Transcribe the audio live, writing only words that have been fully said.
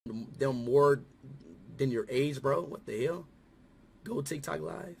them more than your age, bro. What the hell? Go TikTok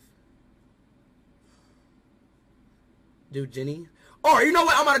live. Do Jenny. Oh, you know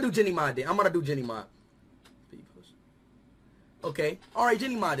what? I'm gonna do Jenny mod then. I'm gonna do Jenny mod. Okay. All right,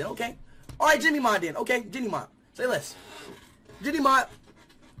 Jenny mod then. Okay. All right, Jenny mod then. Okay, Jenny mod. Say less. Jenny mod.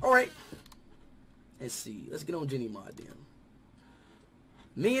 All right. Let's see. Let's get on Jenny mod then.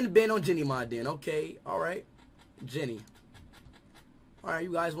 Me and Ben on Jenny mod then. Okay. All right. Jenny. All right,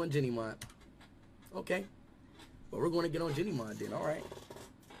 you guys want Jenny mod. Okay. Well, we're going to get on Jenny mod then. All right.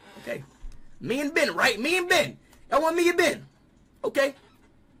 Okay. Me and Ben, right? Me and Ben. I want me and Ben. Okay.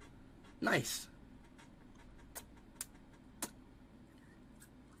 Nice.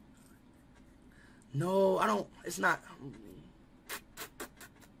 No, I don't. It's not.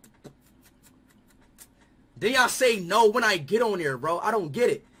 Then y'all say no when I get on there, bro. I don't get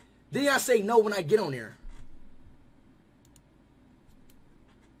it. Then y'all say no when I get on there.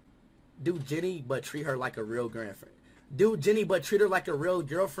 Do Jenny, but treat her like a real girlfriend. Do Jenny, but treat her like a real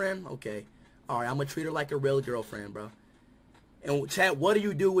girlfriend? Okay. All right, I'm going to treat her like a real girlfriend, bro. And chat, what do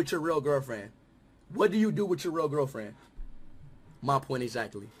you do with your real girlfriend? What do you do with your real girlfriend? My point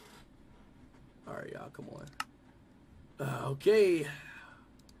exactly. All right, y'all, come on. Okay.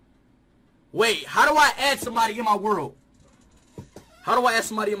 Wait, how do I add somebody in my world? How do I add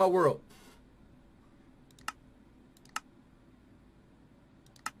somebody in my world?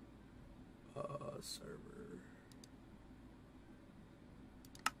 Server.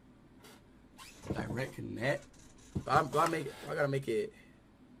 Direct connect. I gotta make it.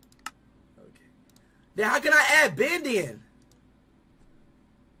 Okay. Then how can I add Ben in?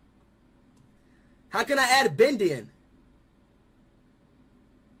 How can I add Ben in?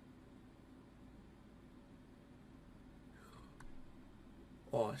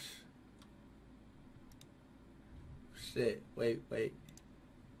 Oh, shit. Wait.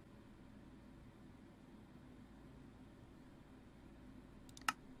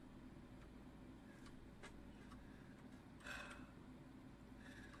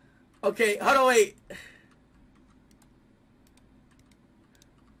 Okay, hold on, wait.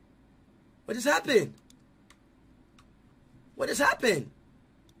 What just happened? What just happened?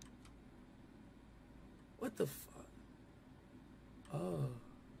 What the fuck? Oh.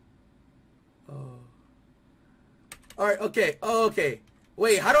 Alright, okay. Oh, okay.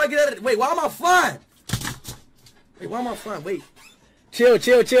 Wait, how do I get out of it? Wait, why am I flying? Wait, why am I flying? Wait. Chill.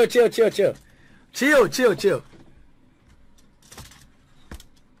 Chill.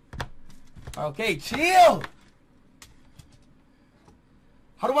 Okay, chill.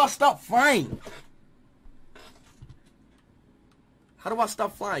 How do I stop flying? How do I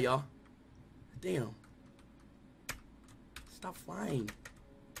stop flying, y'all? Damn. Stop flying.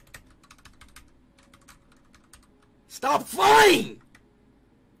 Stop flying!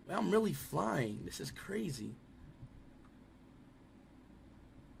 Man, I'm really flying. This is crazy.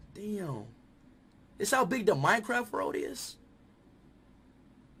 Damn. This how big the Minecraft world is?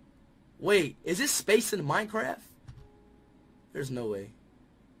 Wait, is this space in Minecraft? There's no way.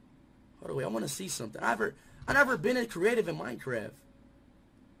 Hold on, wait, I want to see something. I never been in creative in Minecraft.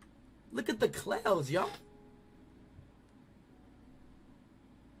 Look at the clouds, y'all.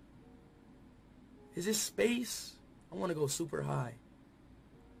 Is this space? I want to go super high.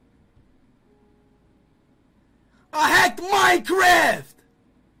 I hacked Minecraft!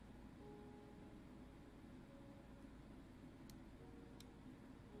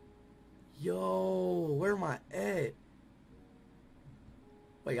 Yo, where am I at?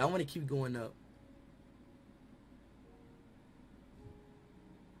 Wait, I want to keep going up.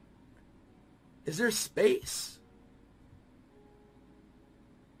 Is there space?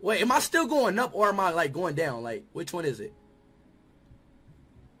 Wait, am I still going up or am I like going down? Like, which one is it?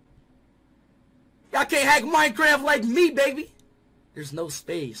 Y'all can't hack Minecraft like me, baby. There's no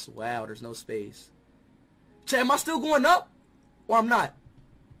space. Wow, there's no space. Chat, am I still going up or I'm not?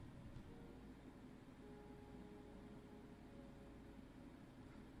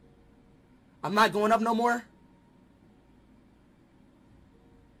 I'm not going up no more?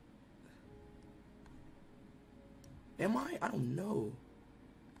 Am I? I don't know.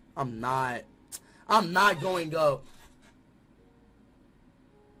 I'm not going up.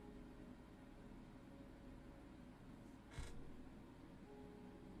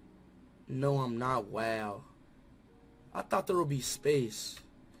 No, I'm not. Wow. I thought there would be space.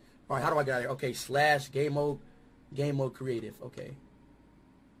 Alright, how do I get out of here? Okay, slash game mode creative. Okay.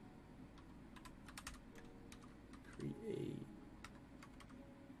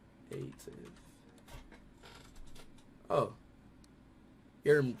 Creative. Oh.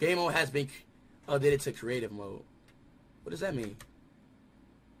 Your game mode has been updated to creative mode. What does that mean?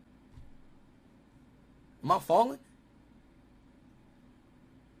 Am I falling?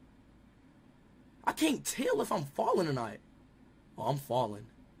 I can't tell if I'm falling or not. Oh, I'm falling.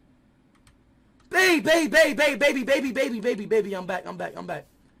 Baby, I'm back.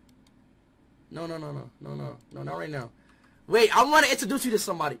 No, not right now. Wait, I want to introduce you to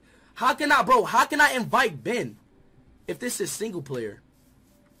somebody. How can I invite Ben if this is single player?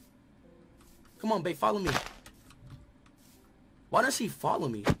 Come on, babe, follow me. Why does he follow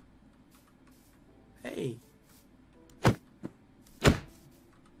me? Hey.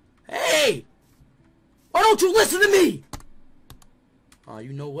 Hey! Why don't you listen to me? Oh,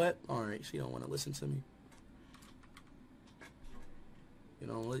 you know what? Alright, she don't want to listen to me. You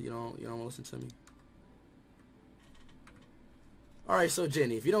don't want to listen to me. Alright, so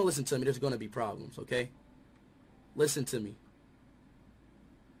Jenny, if you don't listen to me, there's going to be problems, okay? Listen to me.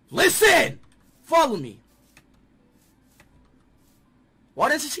 Listen! Follow me. Why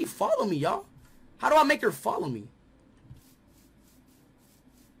doesn't she follow me, y'all? How do I make her follow me?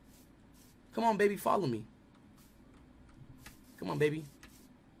 Come on, baby, follow me. Come on, baby.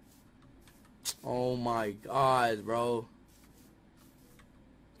 Oh my God, bro.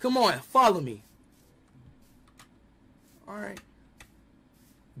 Come on, follow me. Alright.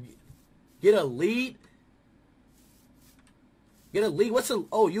 Get a lead? Get a lead? What's a...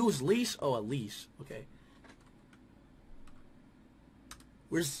 Oh, use leash? Oh, a leash. Okay.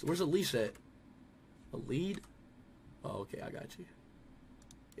 Where's a leash at? A lead? Oh, okay, I got you.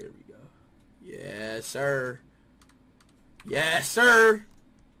 Here we go. Yes, sir. Yes, sir.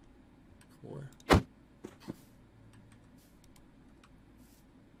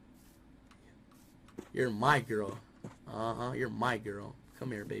 You're my girl. Uh-huh, you're my girl.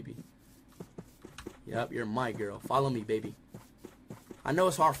 Come here, baby. Yep, you're my girl. Follow me, baby. I know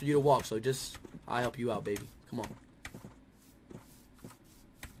it's hard for you to walk, so just... I'll help you out, baby. Come on.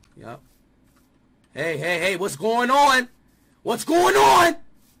 Yep. Hey, what's going on? What's going on?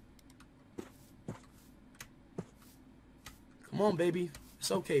 Come on, baby.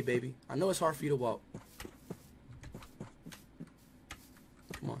 It's okay, baby. I know it's hard for you to walk.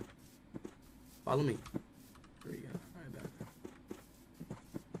 Come on. Follow me. There you go. All right, back.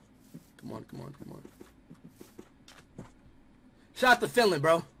 Come on. Shout out to Finland,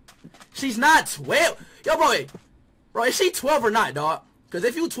 bro. She's not 12. Yo, bro, is she 12 or not, dog? Because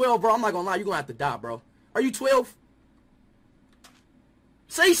if you 12, bro, I'm not going to lie. You're going to have to die, bro. Are you 12?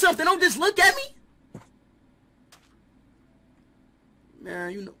 Say something. Don't just look at me.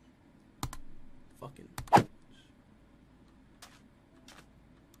 Man, you know. Fucking.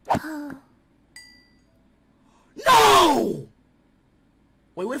 No!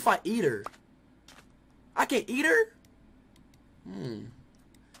 Wait, what if I eat her? I can eat her?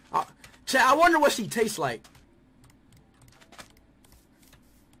 Chat, I wonder what she tastes like.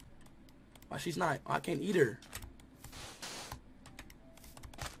 Why she's not? I can't eat her.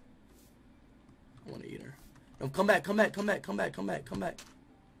 I want to eat her. No, come back. Come back.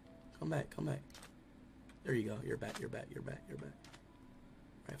 There you go. You're back. Alright,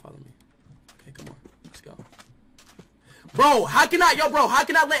 follow me. Okay, come on. Let's go. Bro, how can I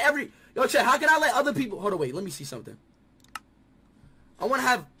let chat, how can I let other people... Hold on, wait. Let me see something. I want to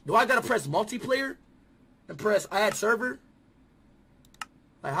have... Do I got to press multiplayer? And press add server?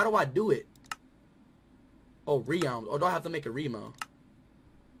 Like, how do I do it? Oh, realm. Or do I have to make a realm?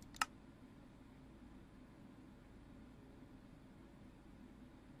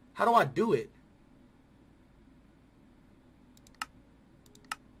 How do I do it?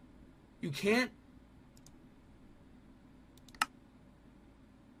 You can't?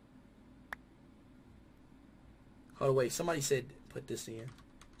 Oh, wait. Somebody said put this in.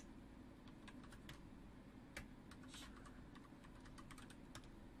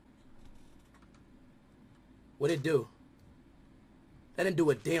 What'd it do? That didn't do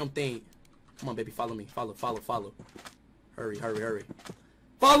a damn thing. Come on, baby. Follow me. Follow. Hurry.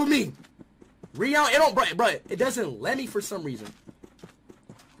 Follow me. It don't, bro. It doesn't let me for some reason.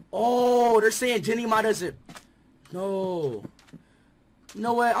 Oh, they're saying Jenny Ma doesn't. No. You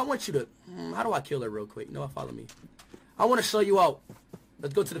know what? I want you to... how do I kill her real quick? You know what? Follow me. I want to show you out.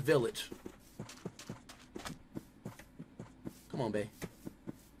 Let's go to the village. Come on, babe.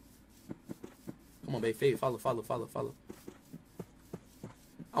 Come on, babe. Faye, follow.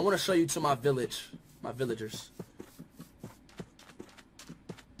 I want to show you to my village. My villagers.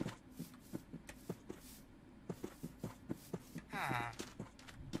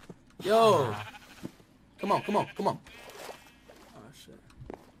 Yo. Come on. Oh, shit.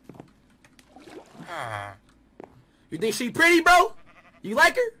 You think she pretty, bro? You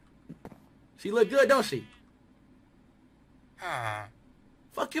like her? She look good, don't she?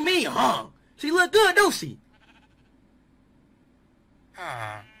 Fuck you mean, huh? She look good, don't she?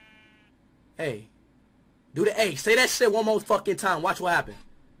 Hey. Do the A. Say that shit one more fucking time. Watch what happens.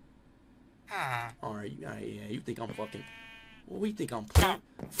 Alright, yeah, you think I'm fucking... What we think I'm playing?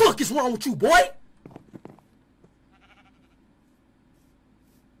 Fuck is wrong with you, boy?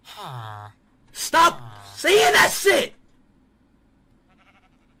 Stop saying that shit!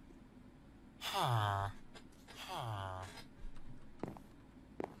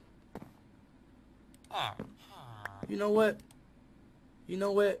 You know what? You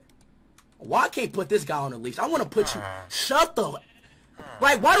know what? Why I can't put this guy on the leash? I want to put you... Shut the...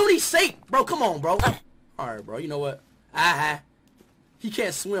 Like, why don't he say... Bro, come on, bro. Alright, bro. You know what? He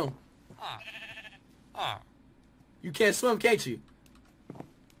can't swim. You can't swim, can't you?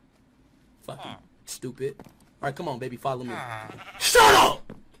 Fucking stupid. Alright, come on, baby. Follow me. Shut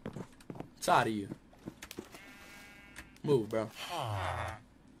up! I'm tired of you. Move, bro. Alright.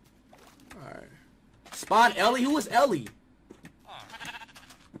 Spawn Ellie? Who is Ellie?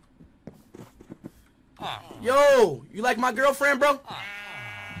 Yo, you like my girlfriend, bro?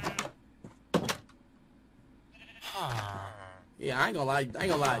 Yeah, I ain't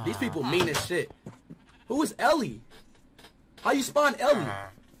gonna lie. These people mean as shit. Who is Ellie? How you spawn Ellie?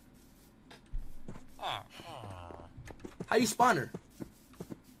 How you spawn her?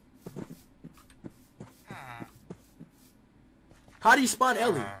 How do you spawn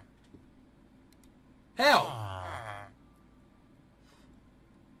Ellie? Hell.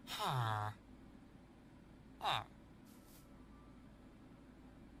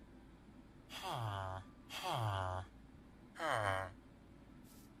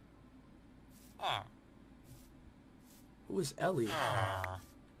 Who is Ellie?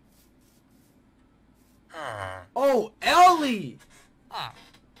 Oh, Ellie!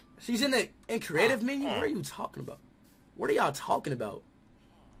 She's in the creative menu? What are you talking about? What are y'all talking about?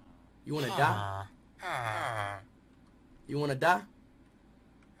 You wanna die? You wanna die?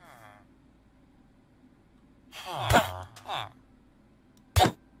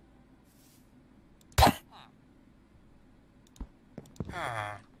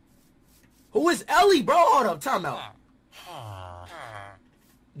 Who is Ellie, bro? Hold up, time out.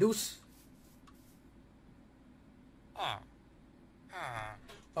 Deuce.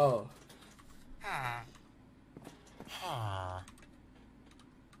 Oh.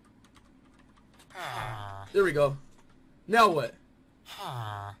 There we go. Now what?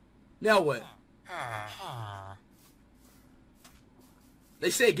 Now what? They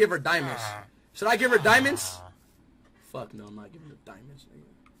say give her diamonds. Should I give her diamonds? Fuck no, I'm not giving her diamonds.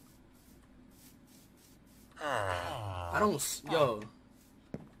 I don't... Yo.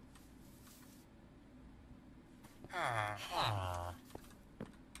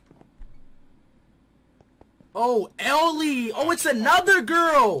 Oh, Ellie! Oh, it's another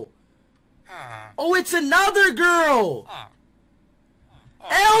girl! Oh, it's another girl!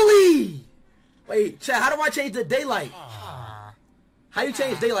 Ellie! Wait, chat, how do I change the daylight? How you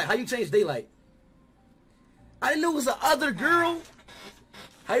change daylight? How you change daylight? I didn't know it was the other girl.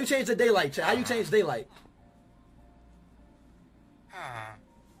 How you change the daylight, chat? How you change daylight?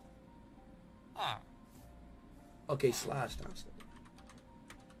 Okay, slash down.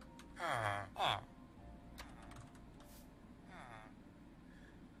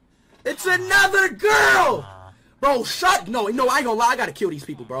 It's another girl! Bro, shut... No, I ain't gonna lie. I gotta kill these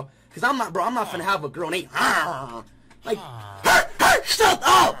people, bro. Because I'm not finna have a girl and like... Hey, shut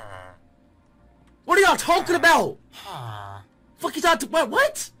up! What are y'all talking about? Fuck you talking about?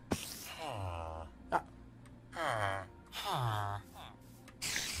 What?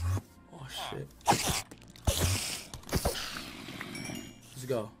 Oh, shit. Let's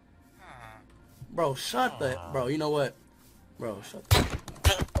go. Bro, shut the... Bro, you know what? Bro, shut the...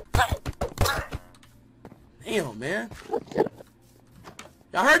 Damn, man.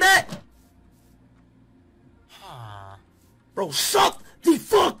 Y'all heard that? Bro, shut the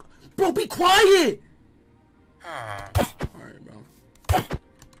fuck... Bro, be quiet! Alright, bro.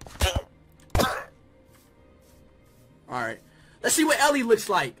 Alright. Let's see what Ellie looks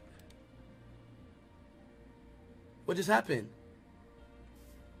like. What just happened?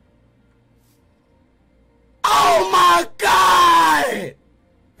 Oh my god!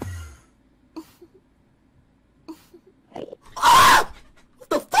 Ah! What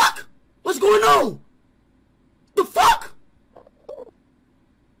the fuck? What's going on? The fuck?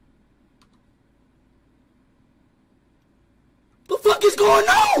 The fuck is going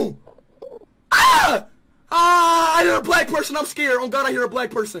on? Ah! Ah! I hear a black person. I'm scared. Oh god, I hear a black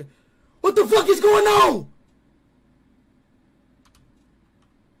person. What the fuck is going on?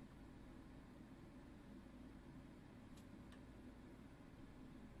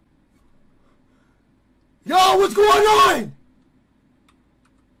 Yo, what's going on?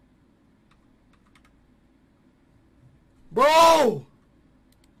 Bro!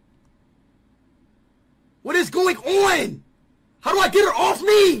 What is going on? How do I get her off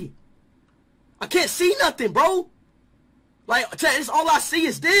me? I can't see nothing, bro. Like, chat, this, all I see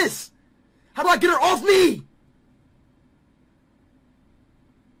is this. How do I get her off me?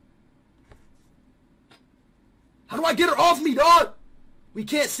 How do I get her off me, dog? We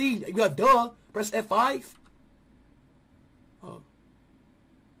can't see. You got duh. Press F5. Oh.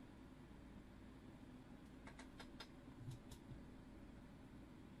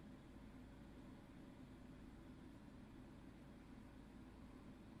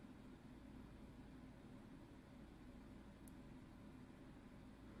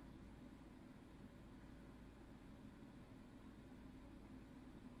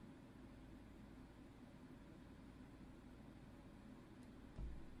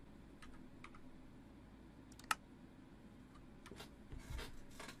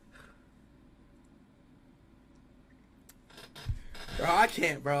 Bro, I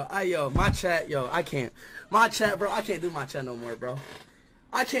can't, bro. My chat, I can't. My chat, bro, I can't do my chat no more, bro.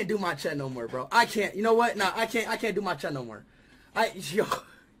 I can't do my chat no more, bro. I can't. You know what? Nah, I can't do my chat no more.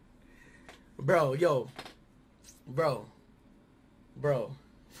 Bro, yo.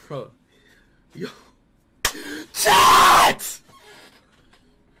 Chat!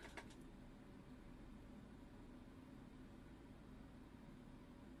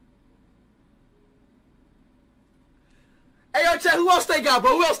 Hey, yo, chat, who else they got,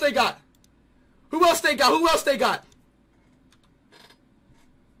 bro? Who else they got? Who else they got? Who else they got?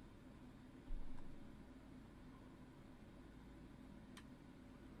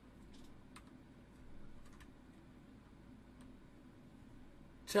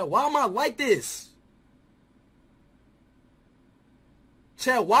 Chat, why am I like this?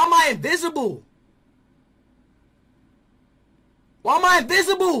 Chat, why am I invisible? Why am I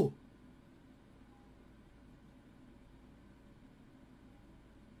invisible?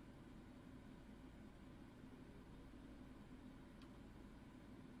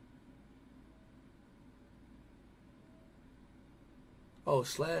 Oh,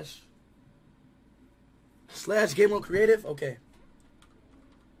 slash game on creative? Okay.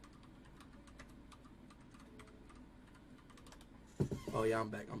 Oh yeah, I'm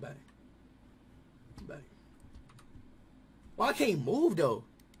back. Well, I can't move though.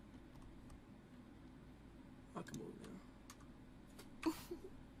 I can move now.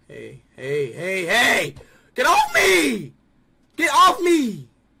 Hey! Get off me! Get off me!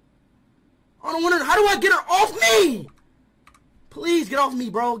 I don't want her. How do I get her off me? Please get off me,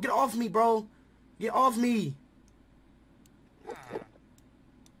 bro. Get off me, bro. Get off me.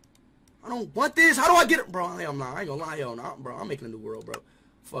 I don't want this. How do I get it? Bro, hell nah. I ain't gonna lie. Hell nah, bro. I'm making a new world, bro.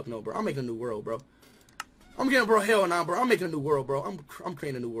 Fuck no, bro. I'm making a new world, bro. I'm getting, bro. Hell nah, bro. I'm making a new world, bro. I'm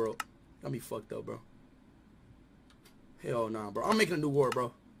creating a new world. Got me fucked up, bro. Hell nah, bro. I'm making a new world,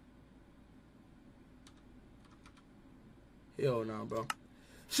 bro. Hell nah, bro.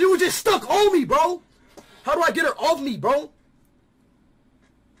 She was just stuck on me, bro. How do I get her off me, bro?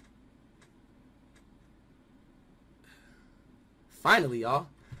 Finally, y'all.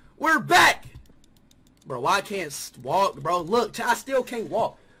 We're back. Bro, why I can't walk, bro? Look, chat, I still can't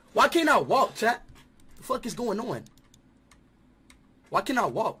walk. Why can't I walk, chat? The fuck is going on? Why can't I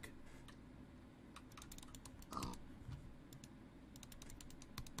walk?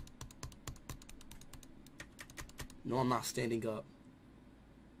 No, I'm not standing up.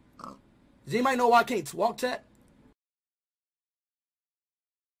 Does anybody know why I can't walk, chat?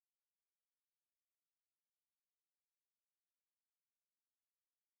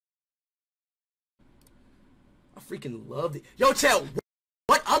 I freaking love it. Yo, chat,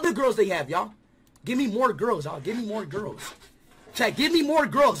 what other girls they have, y'all? Give me more girls, y'all. Give me more girls. Chat, give me more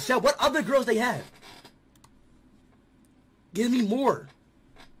girls. Chat, what other girls they have? Give me more.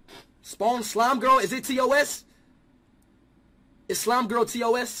 Spawn Slime Girl, is it TOS? Is Slime Girl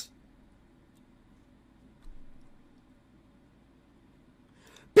TOS?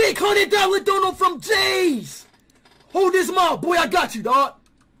 Big $100 dono from Jays. Hold this mouth, boy. I got you, dog.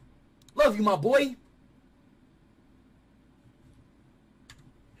 Love you, my boy.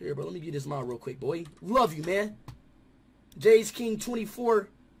 Here, bro. Let me get this mouth real quick, boy. Love you, man. Jays King 24.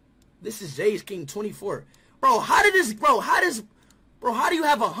 This is Jays King 24. Bro, how did this, bro, how do you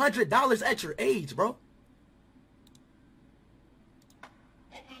have $100 at your age, bro?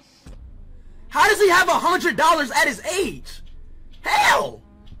 How does he have $100 at his age? Hell!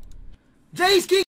 Jays King